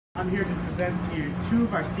I'm here to present to you two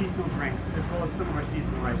of our seasonal drinks, as well as some of our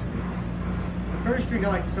seasonal ice creams. The first drink I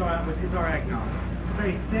like to start out with is our eggnog. It's a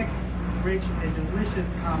very thick, rich, and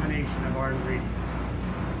delicious combination of our ingredients.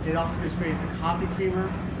 It also is great as a coffee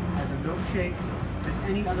creamer, as a milkshake, as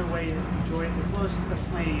any other way to enjoy it, as well as just a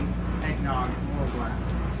plain eggnog in a little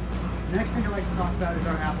glass. The next drink I like to talk about is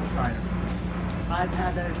our apple cider. I've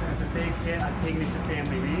had this as a big hit. I've taken it to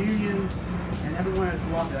family reunions, and everyone has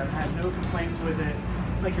loved it. I've had no complaints with it.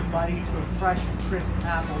 It's like you're biting into a fresh, crisp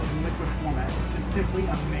apple in liquid format. It's just simply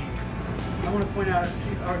amazing. I want to point out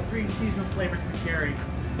our three seasonal flavors we carry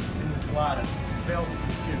in the gelatos, available from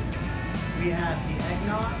Scoops. We have the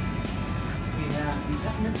eggnog, we have the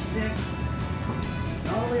peppermint stick, and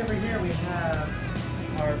all the way over here we have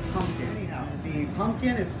our pumpkin. Anyhow, the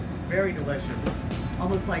pumpkin is very delicious. It's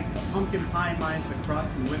almost like a pumpkin pie minus the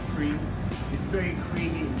crust and whipped cream. It's very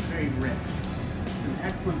creamy, it's very rich. It's an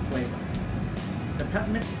excellent flavor. The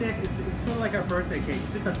peppermint stick it's sort of like our birthday cake.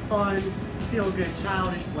 It's just a fun, feel-good,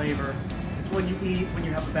 childish flavor. It's one you eat when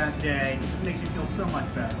you have a bad day. It just makes you feel so much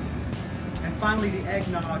better. And finally, the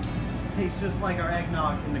eggnog tastes just like our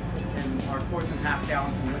eggnog in our quarts and half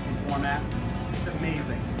gallons in liquid format. It's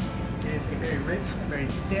amazing. It is a very rich, a very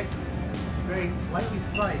thick, very lightly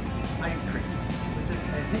spiced ice cream with just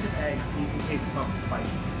a hint of egg, and you can taste the buffalo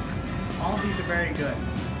spices. All of these are very good.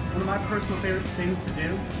 One of my personal favorite things to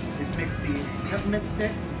do is mix the peppermint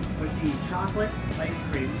stick with the chocolate ice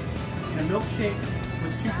cream in a milkshake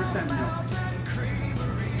with 2% milk.